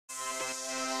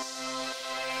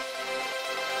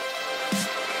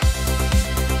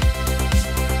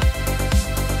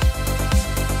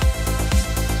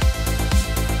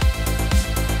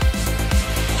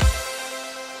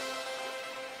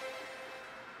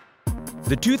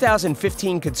The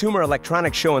 2015 Consumer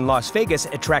Electronics Show in Las Vegas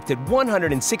attracted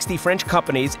 160 French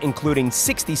companies, including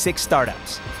 66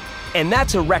 startups. And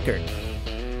that's a record.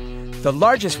 The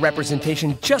largest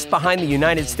representation just behind the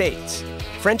United States.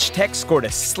 French tech scored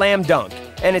a slam dunk,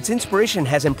 and its inspiration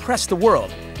has impressed the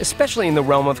world, especially in the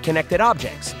realm of connected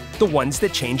objects, the ones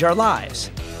that change our lives.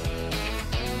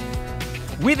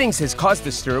 Withings has caused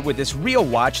a stir with this Real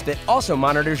watch that also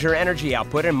monitors your energy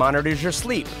output and monitors your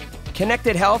sleep.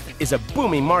 Connected health is a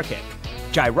booming market.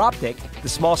 Gyroptic, the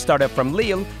small startup from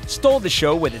Lille, stole the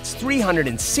show with its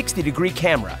 360-degree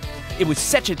camera. It was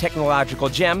such a technological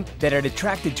gem that it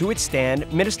attracted to its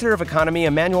stand Minister of Economy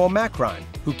Emmanuel Macron,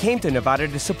 who came to Nevada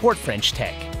to support French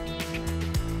tech.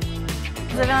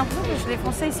 Vous avez l'impression que les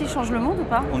Français ici changent le monde ou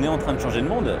pas? On est en train de changer le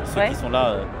monde. Ceux qui sont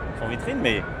là sont vitrines,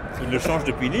 mais ils le changent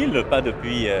depuis Lille, pas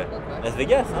depuis Las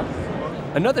Vegas. Hein.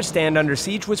 Another stand under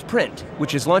siege was Print,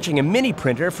 which is launching a mini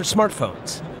printer for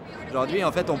smartphones. Aujourd'hui,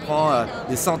 en fait, on prend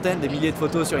des centaines, des milliers de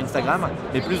photos sur Instagram,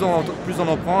 mais plus on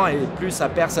en prend et plus ça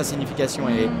perd sa signification.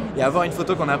 Et avoir une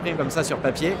photo qu'on imprime comme ça sur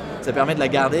papier, ça permet de la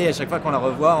garder et à chaque fois qu'on la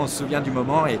revoit, on se souvient du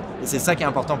moment et c'est ça qui est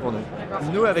important pour nous.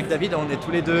 Nous, avec David, on est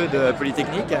tous les deux de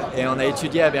Polytechnique et on a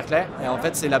étudié à Berkeley. Et en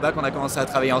fait, c'est là-bas qu'on a commencé à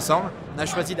travailler ensemble. On a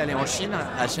choisi d'aller en Chine,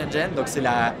 à Shenzhen, donc c'est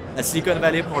la Silicon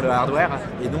Valley pour le hardware.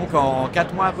 Et donc, en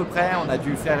 4 mois à peu près, on a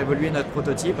dû faire évoluer notre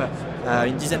prototype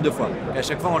une dizaine de fois. Donc, à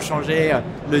chaque fois, on changeait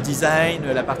le design,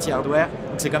 la partie hardware.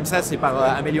 Donc c'est comme ça, c'est par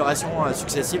amélioration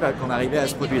successive qu'on arrivait à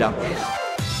ce produit-là.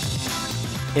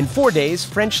 In 4 days,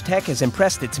 French tech has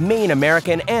impressed its main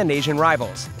American and Asian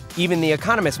rivals. Even The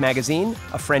Economist magazine,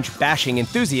 a French-bashing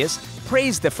enthusiast,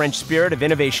 praised the French spirit of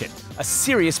innovation, a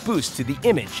serious boost to the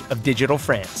image of digital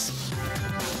France.